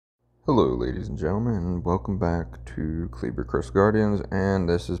Hello, ladies and gentlemen, and welcome back to Kleber Crystal Guardians, and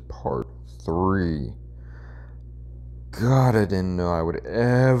this is part 3. God, I didn't know I would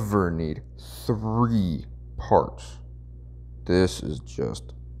ever need 3 parts. This is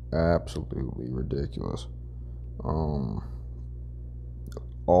just absolutely ridiculous. Um,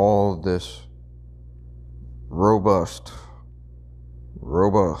 all this robust.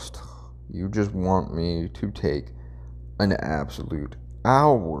 You just want me to take an absolute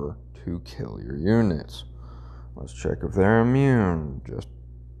hour to kill your units. Let's check if they're immune, just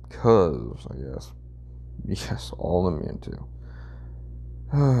cause, I guess. Yes, all immune to.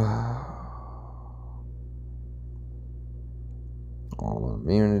 All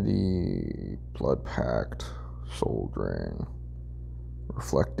immunity, blood pact, soul drain,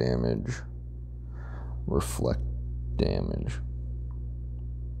 reflect damage.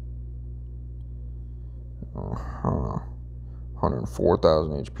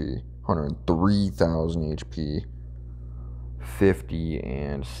 104,000 HP, 103,000 HP, 50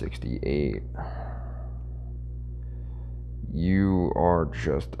 and 68. You are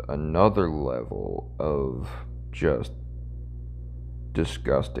just another level of just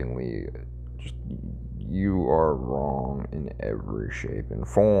disgustingly, you are wrong in every shape and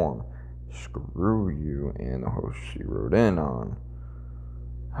form. Screw you and the host she wrote in on.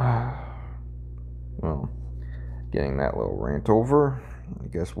 Well, getting that little rant over, I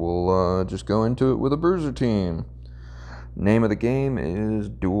guess we'll just go into it with a bruiser team. Name of the game is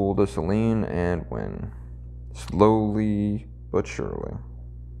Duel the Selene and win. Slowly but surely.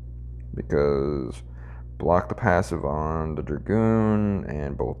 Because block the passive on the Dragoon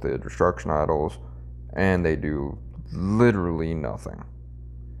and both the Destruction Idols, and they do literally nothing.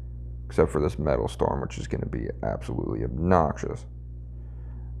 Except for this Metal Storm, which is going to be absolutely obnoxious.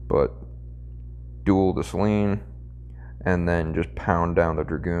 But Duel the Selene, and then just pound down the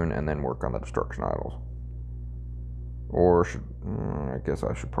Dragoon and then work on the Destruction Idols. Or I guess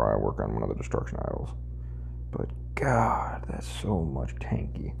I should probably work on one of the Destruction Idols. But God, that's so much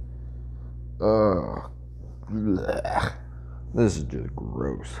tanky. Ugh. Blech. This is just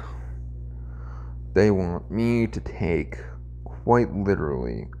gross. They want me to take quite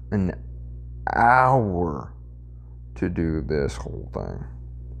literally an hour to do this whole thing.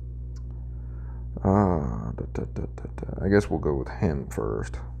 I guess we'll go with him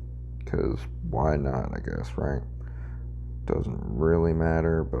first. Because why not, I guess, right? Doesn't really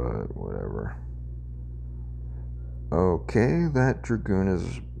matter, but whatever. Okay, that Dragoon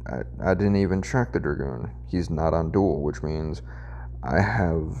is... I didn't even check the Dragoon. He's not on duel, which means I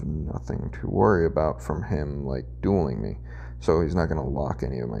have nothing to worry about from him, like, dueling me. So he's not going to lock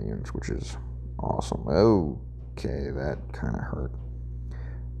any of my units, which is awesome. Okay, that kind of hurt.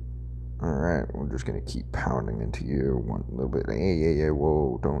 Alright, we're just going to keep pounding into you one little bit. Hey,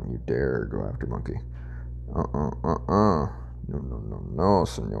 whoa, don't you dare go after Monkey. No,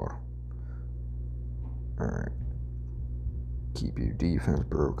 senor. Alright. Keep your defense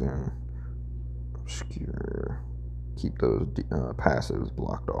broken. Obscure. Keep those passives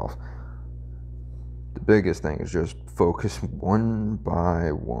blocked off. The biggest thing is just focus one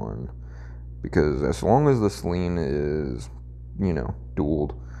by one. Because as long as the Selene is,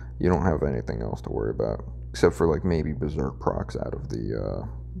 dueled, you don't have anything else to worry about. Except for, like, maybe Berserk procs out of the,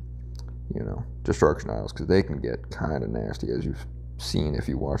 Destruction Isles. Because they can get kind of nasty, as you've seen if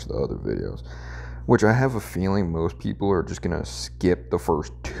you watch the other videos. Which I have a feeling most people are just going to skip the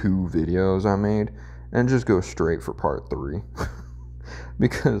first 2 videos I made and just go straight for part 3.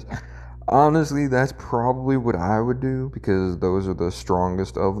 Because honestly, that's probably what I would do, because those are the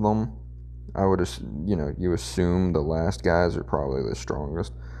strongest of them. I would, you assume the last guys are probably the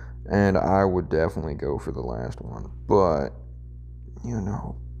strongest, and I would definitely go for the last one. But,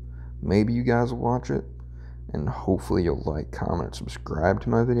 maybe you guys will watch it, and hopefully you'll like, comment, subscribe to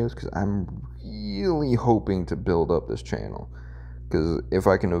my videos, because I'm really hoping to build up this channel. Because if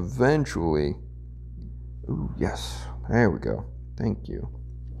I can eventually... Ooh, yes, there we go. Thank you.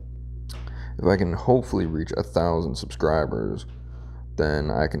 If I can hopefully reach 1,000 subscribers, then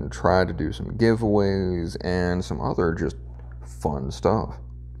I can try to do some giveaways and some other just fun stuff.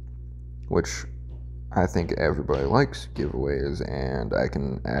 Which I think everybody likes giveaways, and I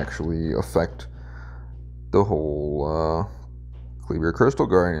can actually affect the whole Kleber Crystal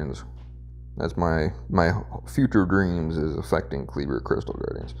Guardians. That's my future dreams, is affecting Kleber Crystal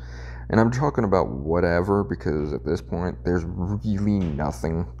Guardians. And I'm talking about whatever, because at this point, there's really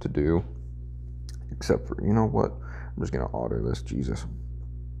nothing to do. Except for, you know what? I'm just going to auto this, Jesus.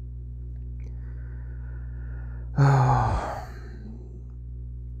 You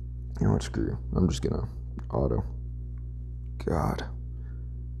know what, screw you. I'm just going to auto. God.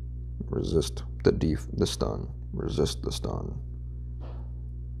 Resist the stun. Resist the stun.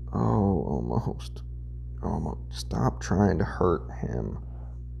 Oh, almost. Almost. Stop trying to hurt him.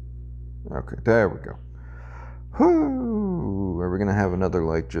 Okay, there we go. Whoo! Are we gonna have another,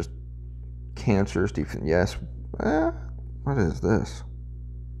 like, just cancerous defense? Yes. What is this?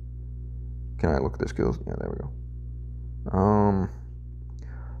 Can I look at the skills? Yeah, there we go.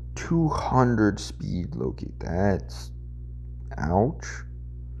 200 speed Loki. That's ouch.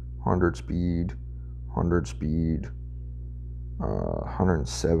 100 speed, 100 speed,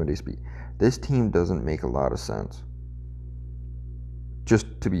 170 speed. This team doesn't make a lot of sense. Just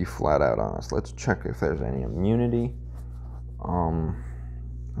to be flat out honest. Let's check if there's any immunity. I'm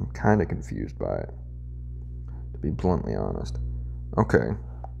kind of confused by it, to be bluntly honest. Okay.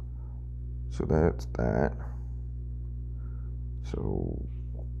 So that's that. So,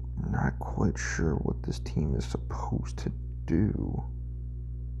 I'm not quite sure what this team is supposed to do.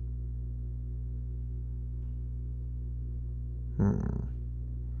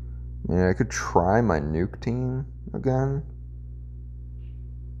 Yeah, I could try my nuke team again.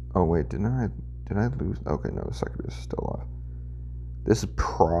 Oh wait, did I lose? Okay, no, the succubus is still alive. This is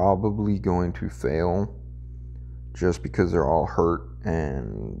probably going to fail, just because they're all hurt,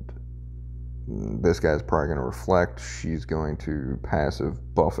 and this guy's probably going to reflect. She's going to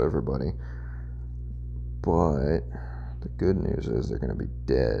passive buff everybody. But the good news is they're going to be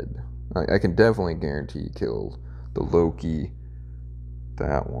dead. I can definitely guarantee kill the Loki.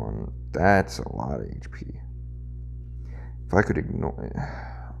 That one. That's a lot of HP. If I could ignore it.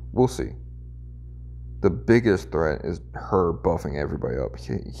 We'll see. The biggest threat is her buffing everybody up.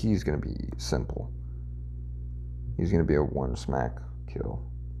 He's going to be simple. He's going to be a one smack kill.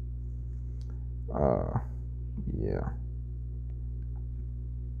 Yeah.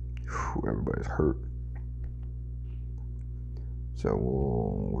 Whew, everybody's hurt. So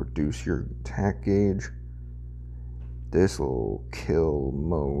we'll reduce your attack gauge. This will kill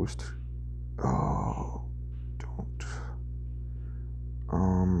most. Oh, don't.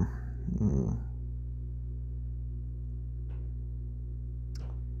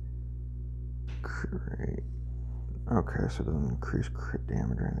 Great. Okay, so it doesn't increase crit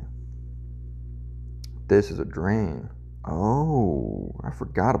damage or anything. This is a drain. Oh, I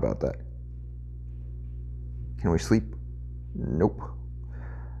forgot about that. Can we sleep? Nope.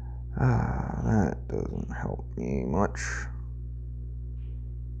 That doesn't help me much.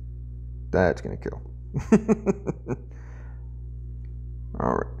 That's gonna kill.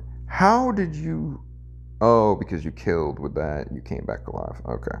 Alright. How did you... Oh, because you killed with that, you came back alive.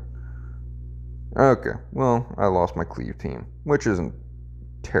 Okay. Okay, well, I lost my cleave team, which isn't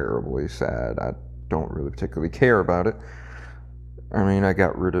terribly sad. I don't really particularly care about it. I mean, I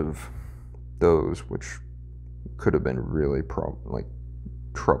got rid of those, which could have been really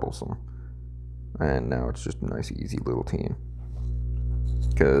troublesome. And now it's just a nice, easy little team.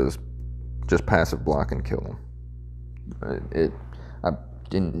 Because just passive block and kill them. I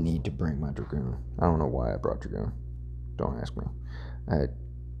didn't need to bring my Dragoon. I don't know why I brought Dragoon. Don't ask me.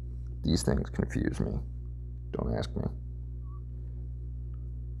 These things confuse me. Don't ask me.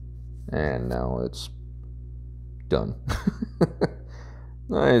 And now it's done.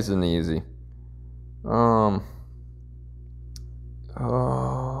 Nice and easy.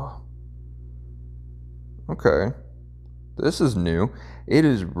 Okay. This is new. It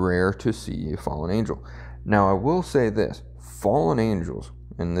is rare to see a fallen angel. Now, I will say this. Fallen angels,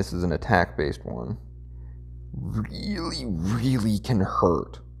 and this is an attack-based one, really, really can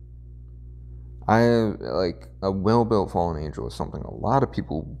hurt. A well-built fallen angel is something a lot of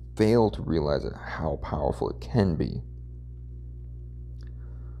people fail to realize how powerful it can be.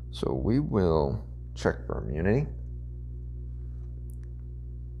 So we will check for immunity.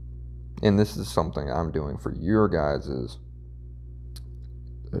 And this is something I'm doing for your guys' is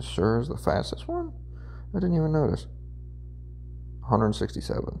this sure is the fastest one? I didn't even notice.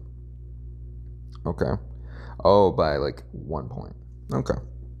 167. Okay. Oh, by like 1 point. Okay.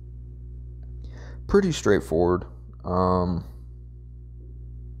 Pretty straightforward.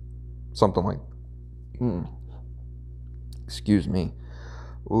 Something like excuse me.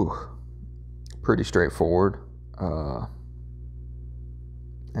 Ooh. Pretty straightforward.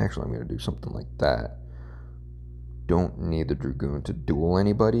 Actually, I'm going to do something like that. Don't need the Dragoon to duel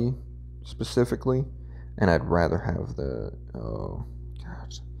anybody specifically. And I'd rather have the... Oh,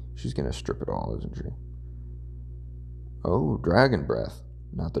 God. She's going to strip it all, isn't she? Oh, Dragon Breath.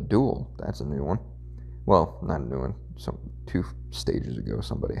 Not the duel. That's a new one. Well, not a new one. 2 stages ago,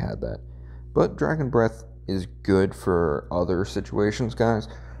 somebody had that. But Dragon Breath is good for other situations, guys.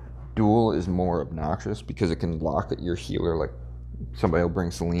 Duel is more obnoxious because it can lock at your healer, like, somebody will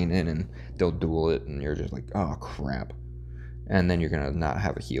bring Celine in and they'll duel it, and you're just like, oh crap. And then you're gonna not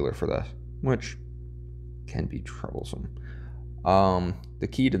have a healer for that, which can be troublesome. The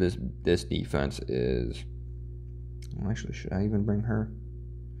key to this defense is, well, actually, should I even bring her?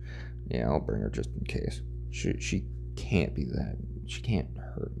 Yeah, I'll bring her just in case. She can't be that. She can't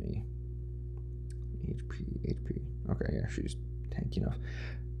hurt me. HP. Okay, yeah, she's tanky enough.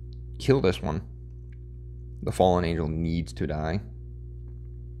 Kill this one. The fallen angel needs to die.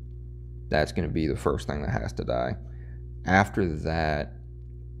 That's going to be the first thing that has to die. After that,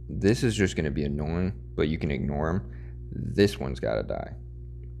 this is just going to be annoying, but you can ignore him. This one's got to die.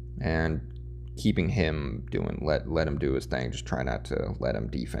 And keeping him doing, let him do his thing. Just try not to let him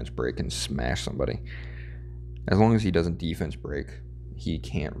defense break and smash somebody. As long as he doesn't defense break, he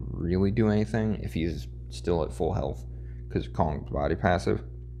can't really do anything if he's still at full health, because Kong's body passive.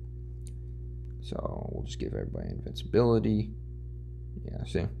 So we'll just give everybody invincibility. Yeah,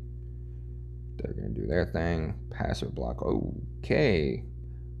 see? They're going to do their thing. Passive block. Okay.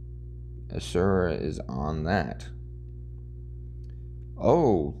 Asura is on that.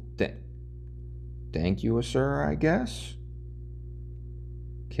 Oh, thank you, Asura, I guess.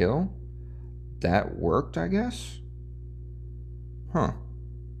 Kill. That worked, I guess. Huh.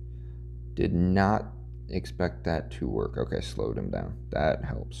 Did not expect that to work. Okay, slowed him down. That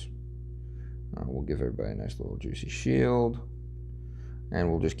helps. We'll give everybody a nice little juicy shield. And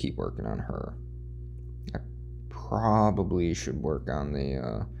we'll just keep working on her. I probably should work on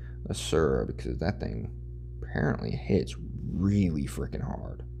the Asura, because that thing apparently hits really freaking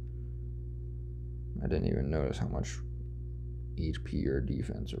hard. I didn't even notice how much HP or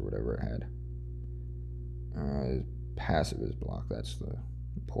defense or whatever it had. His passive is block. That's the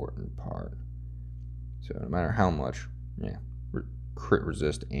important part. So no matter how much, yeah, crit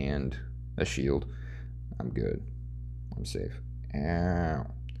resist and a shield, I'm good. I'm safe. Ow.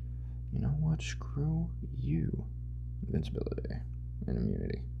 You know what? Screw you. Invincibility and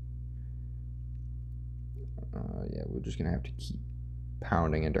immunity. Yeah, we're just gonna have to keep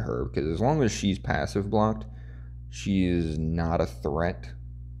pounding into her, because as long as she's passive blocked, she is not a threat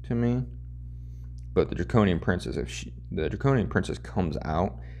to me. But the Draconian Princess, the Draconian Princess comes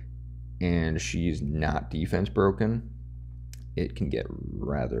out and she's not defense broken, it can get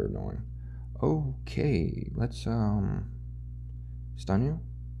rather annoying. Okay, let's stun you.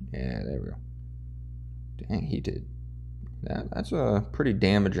 Yeah, there we go. Dang, he did. That's a pretty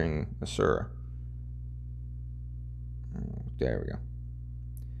damaging Asura. There we go.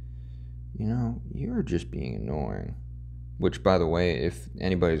 You know, you're just being annoying. Which, by the way, if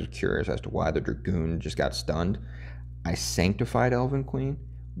anybody's curious as to why the Dragoon just got stunned, I sanctified Elven Queen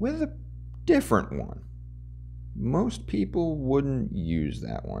with a different one. Most people wouldn't use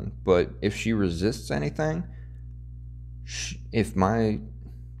that one, but if she resists anything,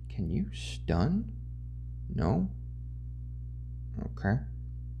 can you stun? No? Okay.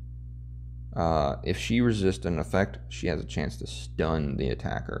 If she resists an effect, she has a chance to stun the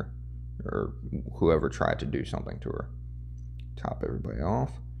attacker, or whoever tried to do something to her. Top everybody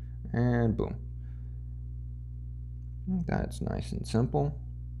off, and boom. That's nice and simple.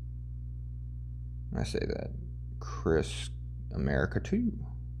 I say that Chris America too.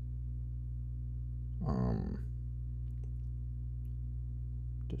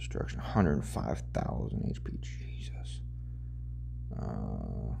 Destruction, 105,000 HP. Jesus.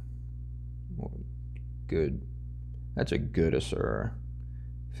 Well, good. That's a good Asura.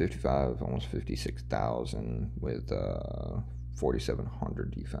 55, almost 56,000 with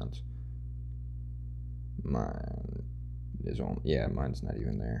 4,700 defense. Mine is on. Yeah, mine's not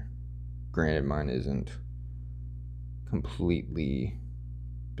even there. Granted, mine isn't completely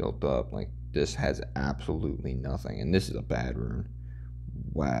built up. Like, this has absolutely nothing, and this is a bad rune.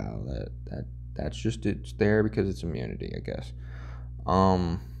 Wow, that's just, it's there because it's immunity, I guess.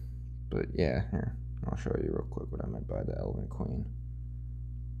 But yeah, here, I'll show you real quick what I meant by the Elven Queen.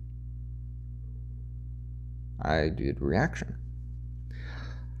 I did reaction.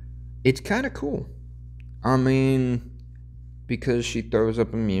 It's kind of cool. I mean, because she throws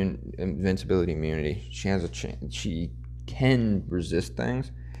up invincibility immunity, she has a chance. She can resist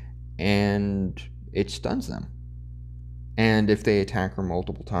things, and it stuns them. And if they attack her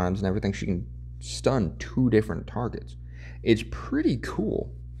multiple times and everything, she can stun 2 different targets. It's pretty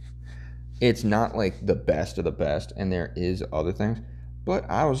cool. It's not like the best of the best, and there is other things, but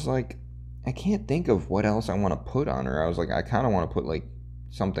I was like, I can't think of what else I want to put on her. I was like, I kind of want to put like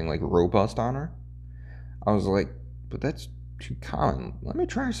something like robust on her. I was like, but that's too common. Let me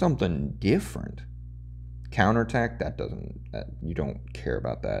try something different. Counterattack, you don't care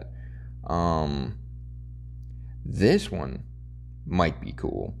about that. This one, might be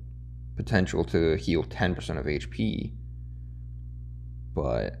cool. Potential to heal 10% of HP.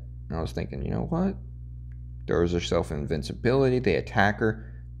 But I was thinking, you know what? Throws herself invincibility, they attack her,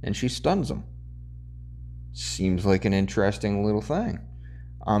 and she stuns them. Seems like an interesting little thing.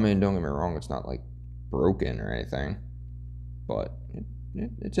 I mean, don't get me wrong, it's not like broken or anything, but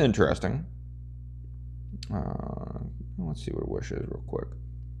it's interesting. Let's see what a wish is real quick.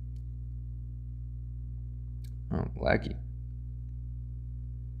 Oh, lucky.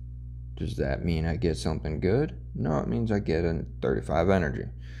 Does that mean I get something good? No, it means I get a 35 energy.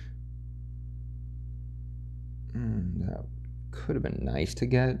 That could have been nice to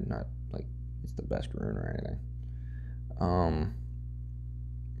get. Not like it's the best rune or anything.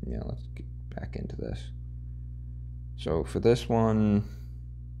 Yeah, let's get back into this. So for this one,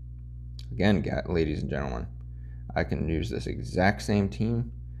 again, ladies and gentlemen, I can use this exact same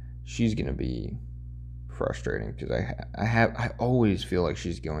team. She's gonna be frustrating because I always feel like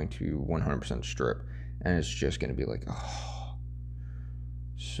she's going to 100% strip, and it's just gonna be like, oh,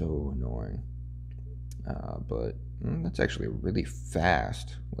 so annoying. But that's actually a really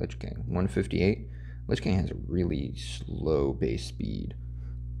fast Lich King. 158. Lich King has a really slow base speed.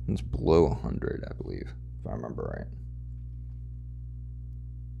 It's below 100, I believe, if I remember right.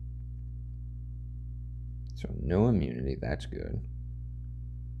 So no immunity, that's good.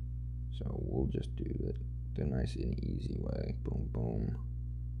 So we'll just do the nice and easy way. Boom, boom,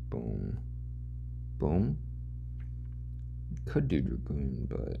 boom, boom. Could do Dragoon,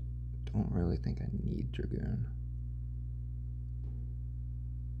 but don't really think I need Dragoon.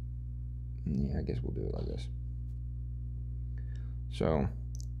 Yeah, I guess we'll do it like this. So,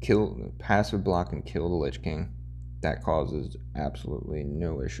 passive block and kill the Lich King. That causes absolutely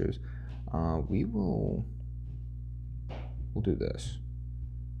no issues. We'll do this.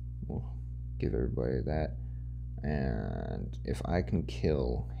 We'll give everybody that. And if I can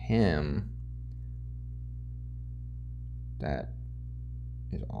kill him, that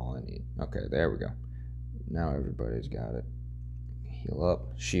is all I need. Okay, there we go. Now everybody's got it. Heal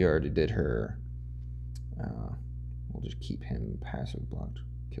up. She already did her. We'll just keep him passive blocked.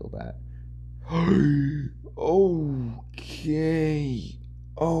 Kill that.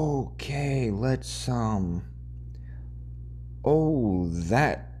 Okay, let's oh,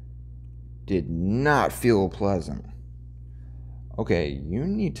 that did not feel pleasant. Okay, you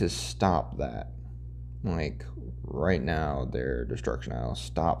need to stop that. Like, right now, their destruction idol.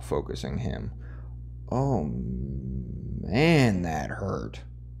 Stop focusing him. Oh, man, that hurt.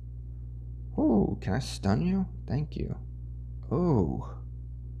 Oh, can I stun you? Thank you. Oh,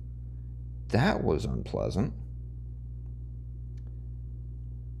 that was unpleasant.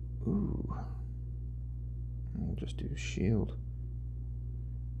 Ooh. We'll just do shield.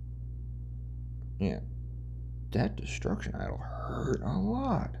 Yeah. That destruction idol hurt a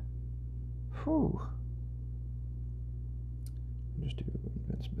lot. Whew. Just do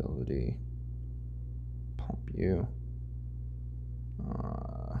invincibility. Pump you.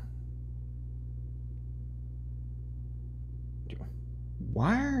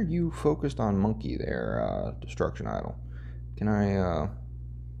 Why are you focused on monkey there, destruction idol? Can I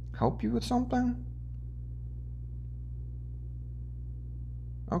help you with something?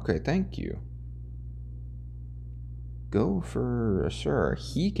 Okay, thank you. Go for Asura.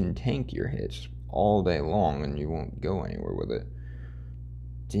 He can tank your hits all day long and you won't go anywhere with it.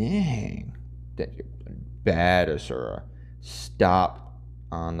 Dang. Bad Asura. Stop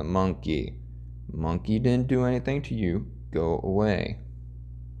on the monkey. Monkey didn't do anything to you. Go away.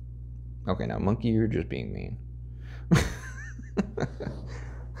 Okay, now monkey, you're just being mean.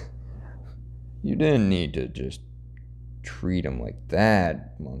 You didn't need to just treat him like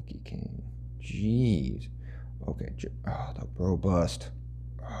that, Monkey King. Jeez. Okay, oh, the robust.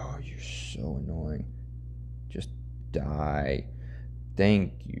 Oh, you're so annoying. Just die.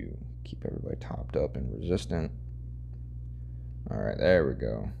 Thank you. Keep everybody topped up and resistant. Alright, there we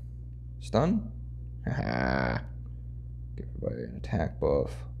go. Stun? Haha. Give everybody an attack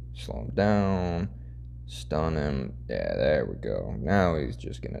buff. Slow him down. Stun him. Yeah, there we go. Now he's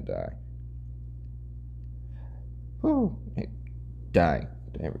just gonna die. Whew. Hey, die.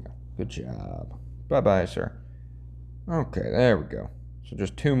 There we go. Good job. Bye-bye, sir. Okay, there we go. So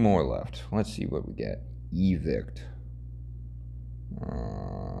just 2 more left. Let's see what we get. Evict.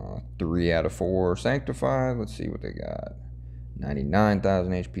 3 out of 4 sanctified. Let's see what they got.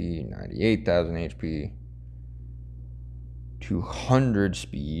 99,000 HP, 98,000 HP, 200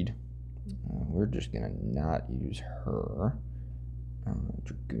 speed. We're just gonna not use her.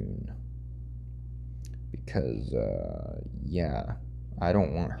 Dragoon. Because, yeah, I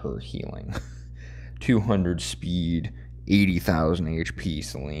don't want her healing. 200 speed 80,000 HP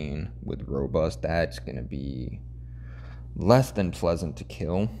Celine with Robust. That's going to be less than pleasant to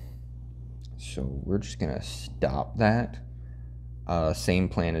kill. So we're just going to stop that. Same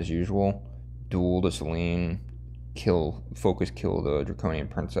plan as usual. Duel the Celine, focus kill the Draconian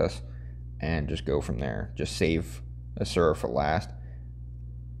Princess, and just go from there. Just save Asura for last.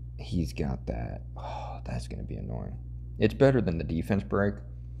 He's got that. Oh, that's going to be annoying. It's better than the defense break.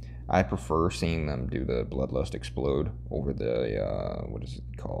 I prefer seeing them do the Bloodlust Explode over the, what is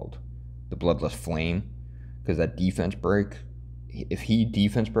it called? The Bloodlust Flame. Because that defense break, if he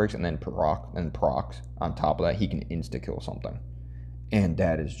defense breaks and then procs on top of that, he can insta-kill something. And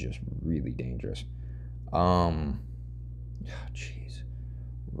that is just really dangerous. Jeez.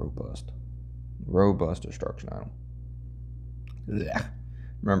 Robust Destruction Idol. Blech.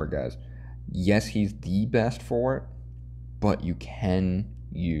 Remember, guys, yes, he's the best for it, but you can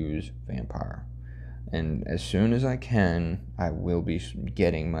use Vampire. And as soon as I can, I will be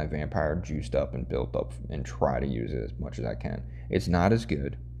getting my Vampire juiced up and built up and try to use it as much as I can. It's not as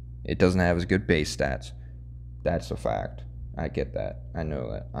good. It doesn't have as good base stats. That's a fact. I get that. I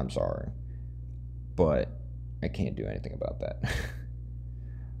know that. I'm sorry. But I can't do anything about that.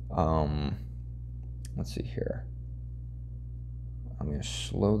 Let's see here. I'm going to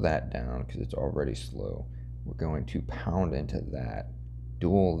slow that down because it's already slow. We're going to pound into that,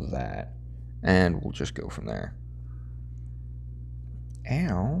 duel that, and we'll just go from there.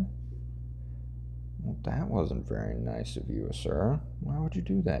 Ow. Well, that wasn't very nice of you, sir. Why would you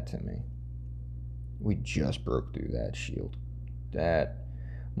do that to me? We just broke through that shield. That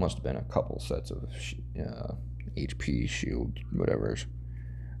must have been a couple sets of HP shield, whatever's.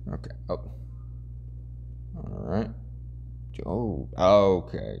 Okay. Oh. Alright. Oh,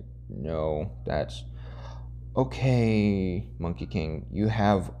 okay. No, that's... Okay, Monkey King. You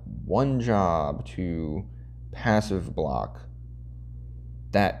have one job to passive block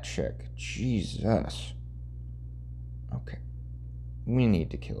that chick. Jesus. Okay. We need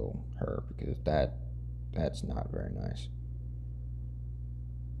to kill her because that's not very nice.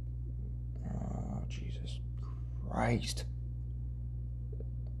 Oh, Jesus Christ.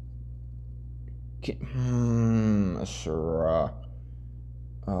 Asura.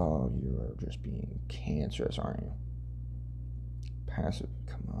 Oh, you are just being cancerous, aren't you? Passive.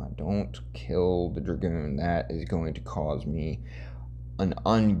 Come on, don't kill the Dragoon. That is going to cause me an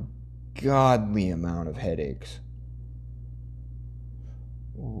ungodly amount of headaches.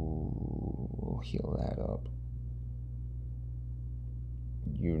 Ooh, we'll heal that up.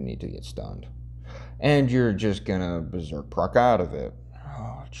 You need to get stunned. And you're just gonna berserk proc out of it.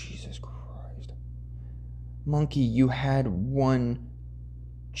 Oh, Jesus Christ. Monkey, you had one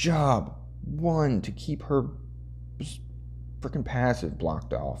job. One, to keep her freaking passive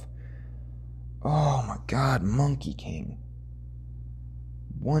blocked off. Oh my God, Monkey King.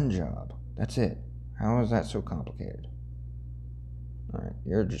 One job. That's it. How is that so complicated? Alright,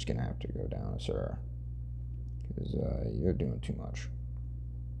 you're just gonna have to go down, sir. Because you're doing too much.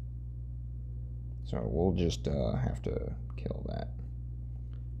 So we'll just have to kill that.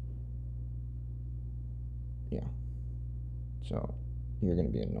 Yeah. So you're going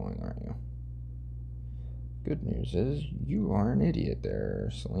to be annoying, aren't you? Good news is you are an idiot there,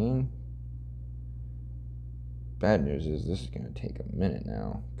 Celine. Bad news is this is going to take a minute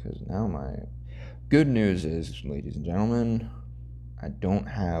now, because now my... Good news is, ladies and gentlemen, I don't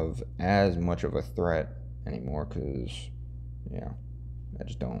have as much of a threat anymore, because, yeah, I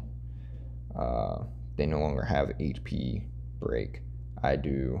just don't. They no longer have HP break. I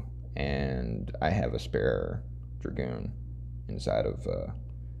do, and I have a spare Dragoon inside of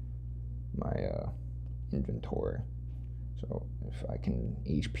my inventory. So if I can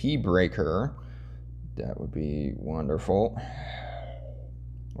HP break her, that would be wonderful.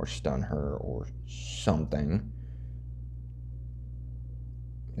 Or stun her or something.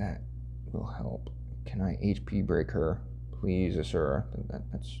 That will help. Can I HP break her? Please, Asura.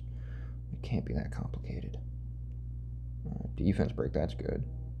 It can't be that complicated. Defense break, that's good.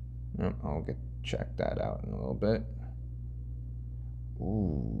 I'll check that out in a little bit.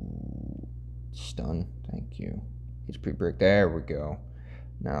 Ooh, stun, thank you. HP break, there we go.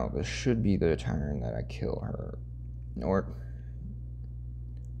 Now, this should be the turn that I kill her. Or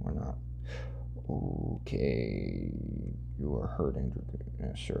not. Okay, you are hurting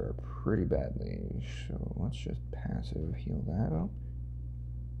Asura pretty badly. So let's just passive heal that up.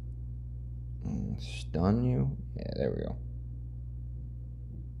 Stun you? Yeah, there we go.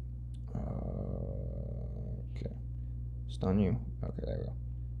 Okay. Stun you? Okay, there we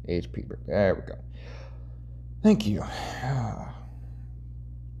go. HP break. There we go. Thank you.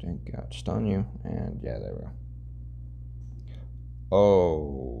 Thank God. Stun you. And yeah, there we go.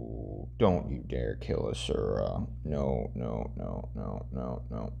 Oh, don't you dare kill Asura. No, no, no, no, no,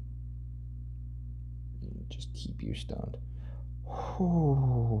 no. Just keep you stunned.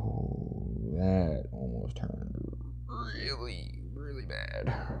 Oh, that almost turned really, really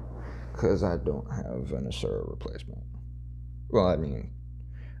bad. Because I don't have an Asura replacement. Well, I mean,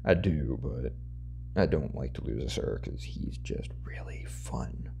 I do, but I don't like to lose Asura because he's just really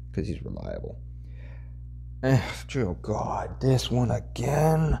fun. Because he's reliable. Oh god, this one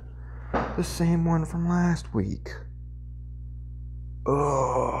again? The same one from last week.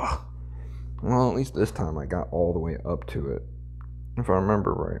 Ugh. Well, at least this time I got all the way up to it. If I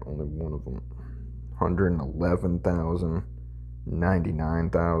remember right, only one of them. 111,000,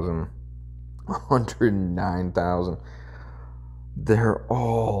 99,000, 109,000. They're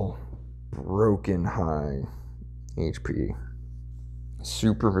all broken high HP.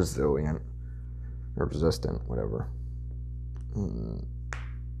 Super resilient. Or resistant, whatever.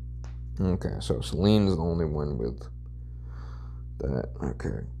 Okay, so Celine's the only one with that.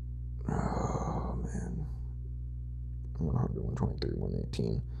 Okay. Oh, man. 100, 123,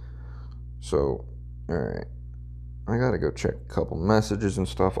 118. So, alright. I gotta go check a couple messages and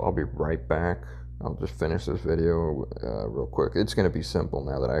stuff. I'll be right back. I'll just finish this video real quick. It's gonna be simple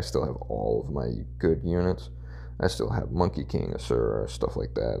now that I still have all of my good units. I still have Monkey King, Asura, stuff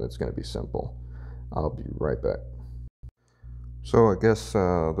like that. It's gonna be simple. I'll be right back. So I guess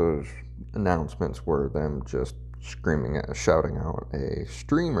those announcements were them just shouting out a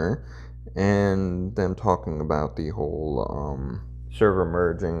streamer, and them talking about the whole server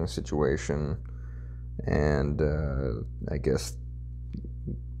merging situation, and I guess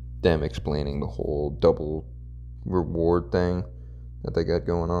them explaining the whole double reward thing that they got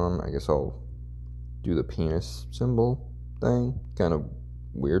going on. I guess I'll do the penis symbol thing. Kind of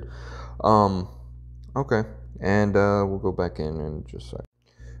weird. Okay. And we'll go back in just a sec.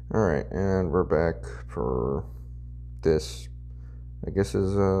 Alright, and we're back for this. I guess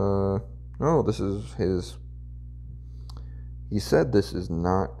is, oh, this is his. He said this is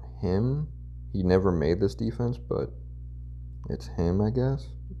not him. He never made this defense, but it's him, I guess.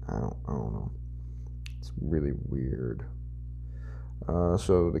 I don't know. It's really weird.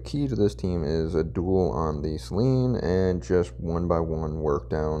 So the key to this team is a duel on the Celine and just one by one work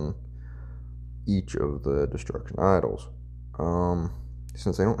down each of the destruction idols.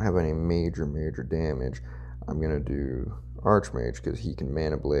 Since I don't have any major damage, I'm gonna do Archmage because he can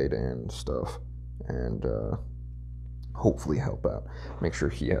Mana Blade and stuff, and hopefully help out. Make sure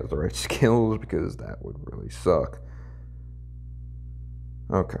he has the right skills because that would really suck.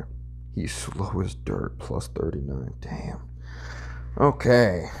 Okay, he's slow as dirt, plus 39. Damn.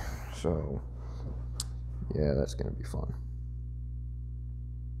 Okay, so yeah, that's gonna be fun.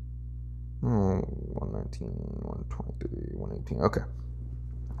 119, 123, 118. Okay.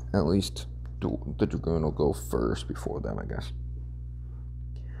 At least the Dragoon will go first before them, I guess.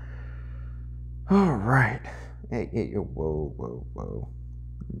 Alright. Hey, whoa.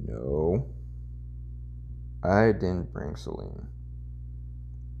 No. I didn't bring Celine.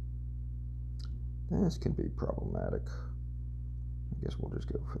 This can be problematic. I guess we'll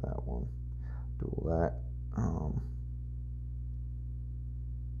just go for that one. Do that.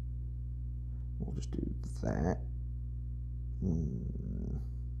 We'll just do that.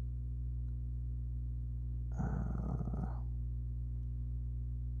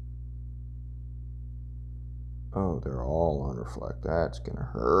 Oh, they're all on reflect. That's gonna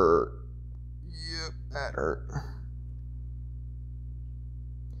hurt. Yep, that hurt.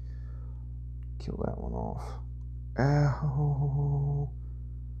 Kill that one off. Ow.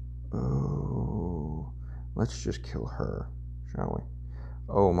 Oh. Let's just kill her, shall we?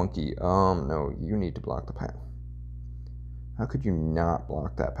 Oh, monkey. No, you need to block the path. How could you not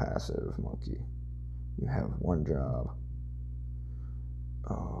block that passive, monkey? You have one job.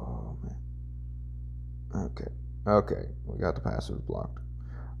 Oh, man. Okay, we got the passive blocked.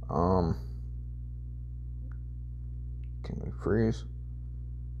 Can we freeze?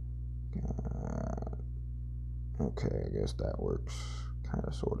 Okay, I guess that works.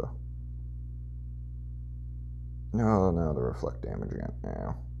 Kinda, sorta. No, the reflect damage again.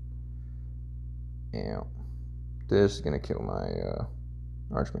 Ow. This is gonna kill my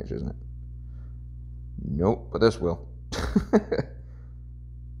Archmage, isn't it? Nope, but this will.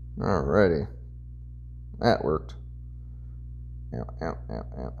 Alrighty. That worked. Ow.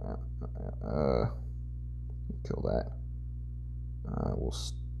 Kill that.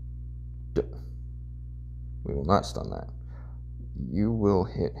 We will not stun that. You will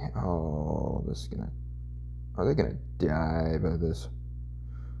hit. Oh, this is gonna. Are they gonna die by this?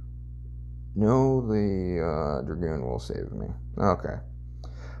 No, the Dragoon will save me. Okay.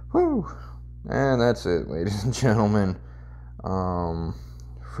 Whew. And that's it, ladies and gentlemen.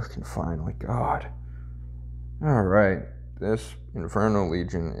 Freaking finally, God. Alright, this Inferno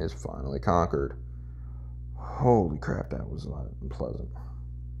Legion is finally conquered. Holy crap, that was unpleasant.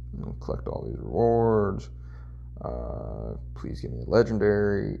 I'll collect all these rewards. Please give me a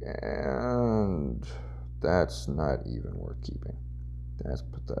legendary, and that's not even worth keeping. That's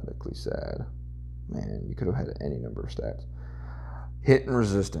pathetically sad. Man, you could have had any number of stats. Hit and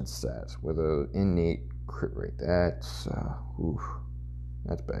resistance stats with an innate crit rate. That's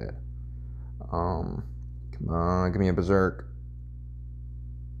that's bad. Come on, give me a berserk.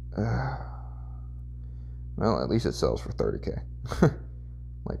 Well, at least it sells for 30k.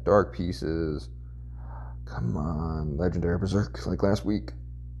 Like dark pieces. Come on, legendary berserk like last week.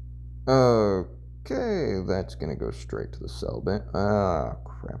 Okay, that's gonna go straight to the sell bin. Ah,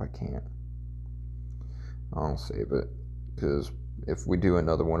 crap, I can't. I'll save it, because if we do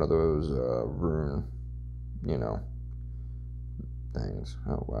another one of those rune, things.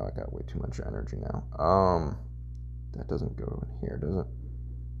 Oh wow, I got way too much energy now. That doesn't go in here, does it?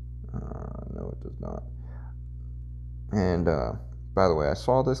 No, it does not. And by the way, I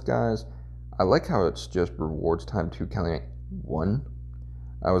saw this, guys. I like how it's just rewards time 2 counting 1.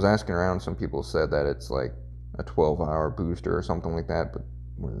 I was asking around, some people said that it's like a 12-hour booster or something like that, but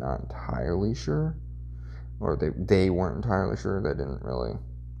we're not entirely sure. Or they weren't entirely sure. They didn't really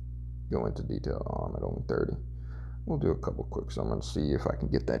go into detail. Oh, I'm at only 30. We'll do a couple quick summons, see if I can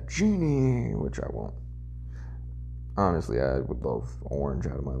get that genie, which I won't. Honestly, I would love orange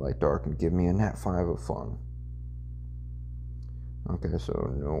out of my light dark and give me a nat 5 of fun. Okay, so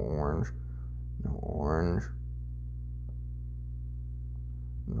no orange. No orange.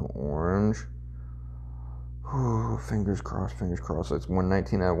 No orange. Ooh, fingers crossed, fingers crossed. It's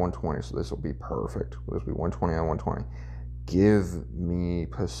 119 out of 120, so this will be perfect. This will be 120 out of 120. Give me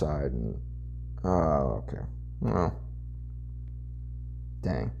Poseidon. Oh, okay. Well,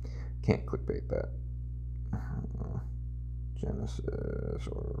 dang. Can't clickbait that. Genesis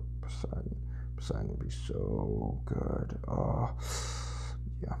or Poseidon. Poseidon would be so good. Oh,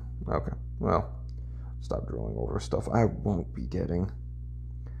 yeah. Okay. Well, stop drilling over stuff I won't be getting.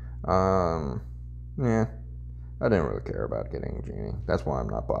 Yeah. I didn't really care about getting a genie. That's why I'm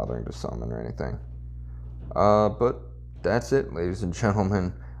not bothering to summon or anything. But that's it, ladies and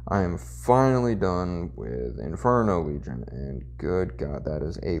gentlemen. I am finally done with Inferno Legion, and good God, that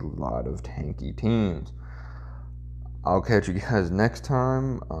is a lot of tanky teams. I'll catch you guys next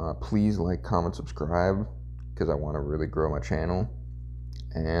time. Please like, comment, subscribe, because I want to really grow my channel.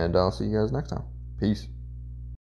 And I'll see you guys next time. Peace.